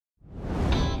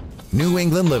New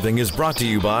England Living is brought to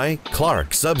you by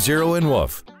Clark, Sub-Zero and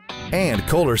Wolf, and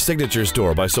Kohler Signature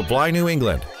Store by Supply New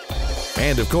England.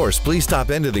 And of course, please stop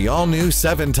into the all-new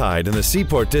Seven Tide in the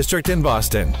Seaport District in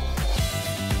Boston.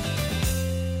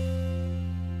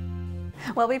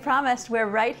 Well, we promised we're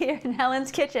right here in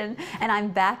Helen's kitchen, and I'm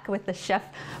back with the chef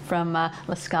from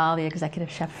La Scala, the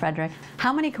executive chef, Frederic.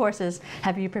 How many courses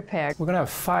have you prepared? We're going to have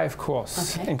 5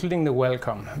 courses, including the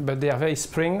welcome, but they are very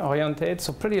spring-oriented,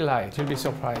 so pretty light. You'll be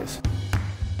surprised.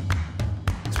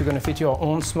 So we're going to feature our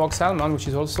own smoked salmon, which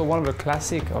is also one of the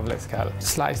classic of La Scala,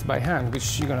 sliced by hand,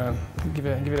 which you're going to give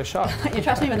it a shot. You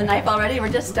trust me with the knife already? We're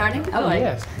just starting? Oh,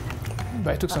 yes.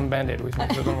 But I took some Band-Aid with me,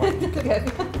 so don't worry. Okay.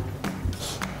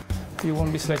 You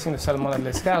won't be slicing the salmon at La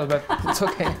Scala, but it's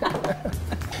okay.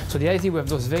 So the idea, we have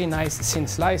those very nice thin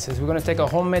slices. We're going to take our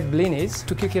homemade blinis.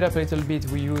 To kick it up a little bit,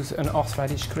 we use an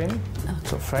horseradish cream.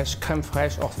 So fresh, creme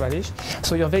fraiche horseradish.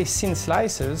 So your very thin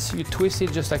slices, you twist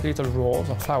it just like little rolls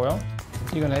of flour.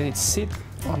 You're going to let it sit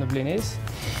on the blinis,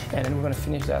 and then we're going to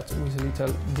finish that with a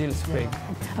little dill sprig.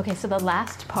 Okay, so the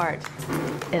last part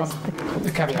is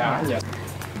the caviar. Yeah.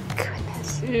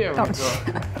 Goodness. Here we go.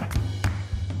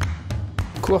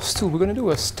 Course 2, we're going to do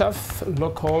a stuffed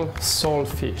local sole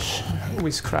fish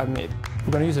with crab meat.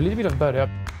 We're going to use a little bit of butter,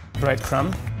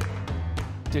 breadcrumb,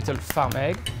 little farm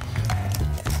egg.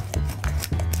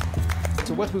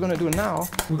 So what we're going to do now,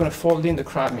 we're going to fold in the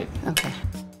crab meat. Okay.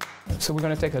 So we're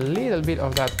going to take a little bit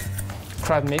of that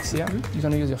crab mix here. You're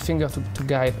going to use your finger to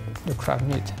guide the crab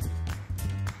meat.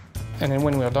 And then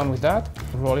when we're done with that,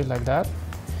 roll it like that.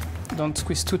 Don't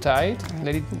squeeze too tight,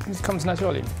 let it comes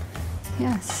naturally.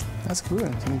 Yes. That's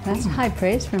good. That's high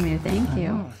praise from you. Thank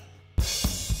you.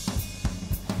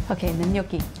 Okay, the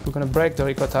gnocchi. We're going to break the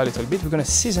ricotta a little bit. We're going to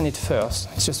season it first.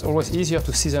 It's just always easier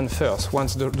to season first.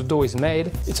 Once the dough is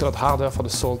made, it's a lot harder for the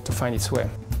salt to find its way.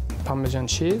 Parmesan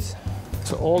cheese.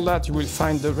 So all that, you will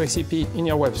find the recipe in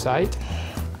your website.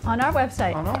 On our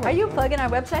website. Are you plugging our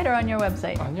website or on your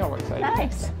website? On your website.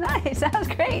 Nice, nice. That was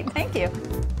great. Thank you.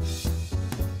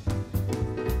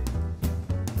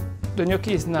 The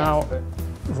gnocchi is now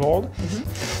rolled.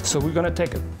 So we're going to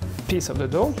take a piece of the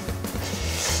dough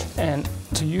and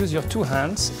to use your 2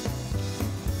 hands.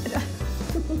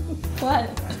 What?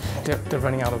 They're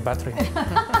running out of battery.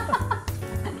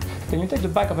 Then you take the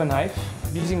back of a knife,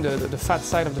 using the fat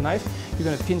side of the knife, you're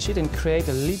going to pinch it and create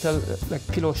a little like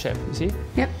pillow shape, you see?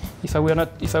 Yep. If I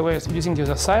were using the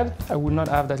other side, I would not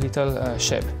have that little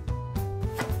shape.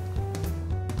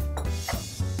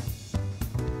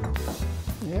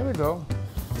 There we go.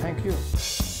 Thank you.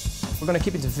 We're going to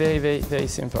keep it very, very, very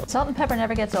simple. Salt and pepper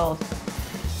never gets old.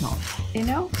 No. You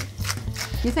know?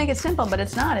 You think it's simple, but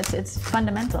it's not. It's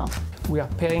fundamental. We are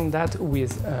pairing that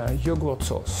with yogurt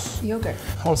sauce. Yogurt.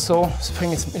 Also,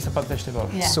 spring is about vegetable.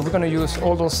 Yeah. So we're going to use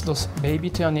all those baby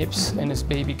turnips and those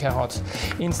baby carrots.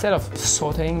 Instead of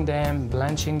sauteing them,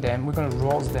 blanching them, we're going to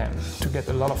roast them to get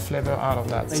a lot of flavor out of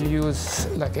that. We use,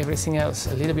 like everything else,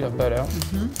 a little bit of butter.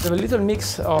 We have a little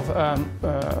mix of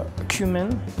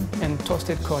cumin and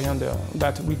toasted coriander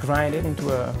that we grind it into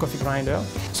a coffee grinder.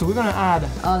 So we're going to add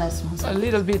a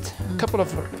little bit, a couple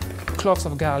of cloves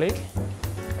of garlic.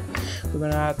 We're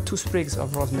going to add 2 sprigs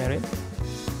of rosemary.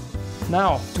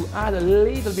 Now, to add a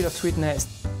little bit of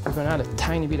sweetness, we're going to add a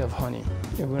tiny bit of honey.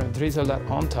 We're going to drizzle that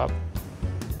on top.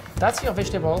 That's your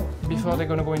vegetable before they're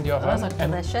going to go in the oven. Those are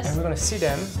delicious. And we're going to see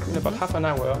them in about half an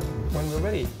hour when we're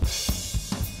ready.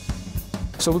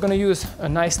 So we're going to use a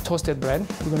nice toasted bread.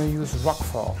 We're going to use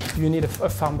Roquefort. You need a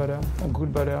farm butter, a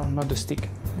good butter, not the stick.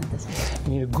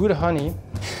 You need a good honey.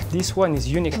 This one is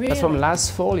unique. Really? That's from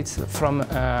last fall. It's from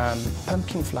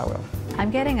pumpkin flour. I'm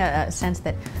getting a sense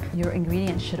that your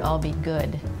ingredients should all be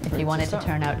good if you want it to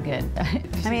turn out good.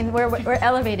 I mean, we're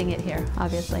elevating it here,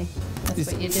 obviously.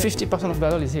 That's what you do. 50% of the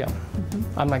battle is here.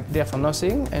 I'm like there for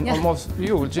nothing, and almost we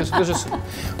are just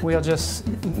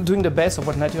doing the best of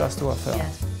what nature has to offer.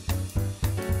 Yes.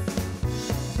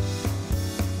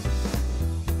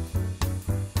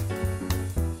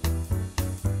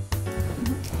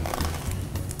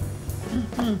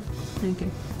 Thank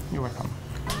you. You're welcome.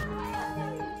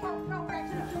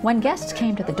 When guests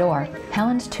came to the door,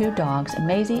 Helen's 2 dogs,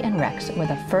 Maisie and Rex, were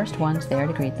the first ones there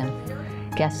to greet them.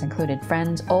 Guests included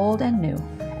friends old and new,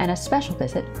 and a special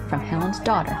visit from Helen's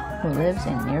daughter, who lives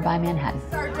in nearby Manhattan.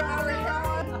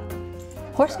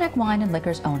 Horseneck Wine and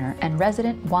Liquors owner and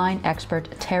resident wine expert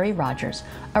Theresa Rogers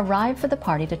arrived for the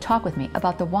party to talk with me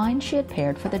about the wine she had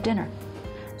paired for the dinner.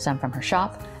 Some from her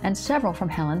shop and several from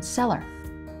Helen's cellar.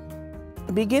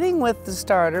 Beginning with the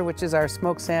starter, which is our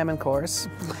smoked salmon course,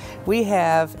 we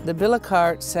have the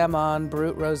Billicart Salmon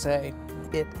Brut Rosé.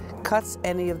 It cuts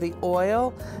any of the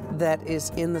oil that is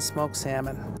in the smoked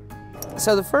salmon.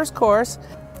 So the first course,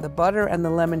 the butter and the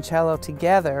limoncello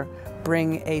together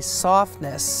bring a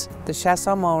softness. The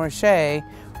Chassagne Montrachet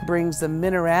brings the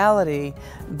minerality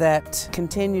that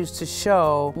continues to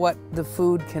show what the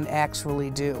food can actually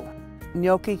do.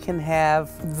 Gnocchi can have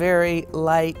very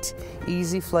light,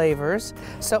 easy flavors.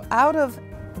 So out of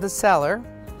the cellar,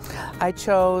 I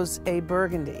chose a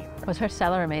Burgundy. Was her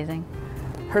cellar amazing?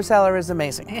 Her cellar is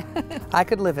amazing. I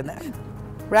could live in that.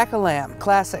 Rack of lamb,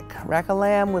 classic. Rack of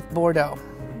lamb with Bordeaux.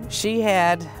 She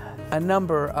had a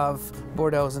number of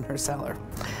Bordeaux's in her cellar.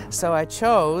 So I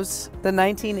chose the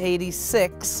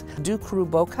 1986 Du Cru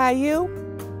Beau Caillou.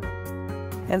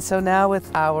 And so now with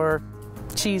our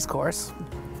cheese course,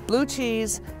 blue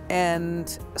cheese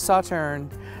and Sauterne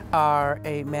are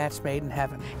a match made in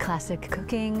heaven. Classic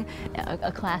cooking,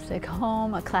 a classic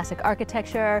home, a classic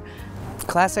architecture.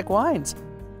 Classic wines.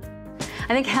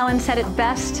 I think Helen said it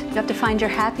best. You have to find your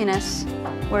happiness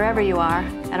wherever you are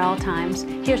at all times.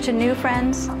 Here's to new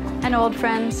friends and old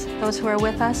friends, those who are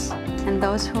with us and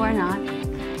those who are not.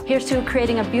 Here's to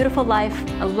creating a beautiful life,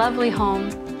 a lovely home,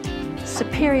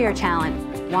 superior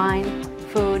talent, wine,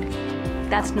 food.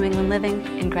 That's New England living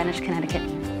in Greenwich, Connecticut.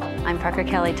 I'm Parker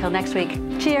Kelly. Till next week.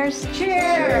 Cheers.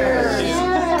 Cheers!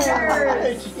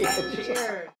 Cheers!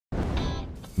 Cheers!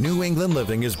 New England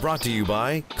Living is brought to you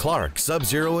by Clark,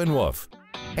 Sub-Zero and Wolf,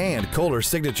 and Kohler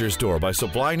Signature Store by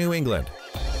Supply New England.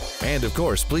 And of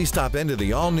course, please stop into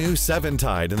the all-new 7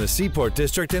 Tide in the Seaport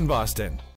District in Boston.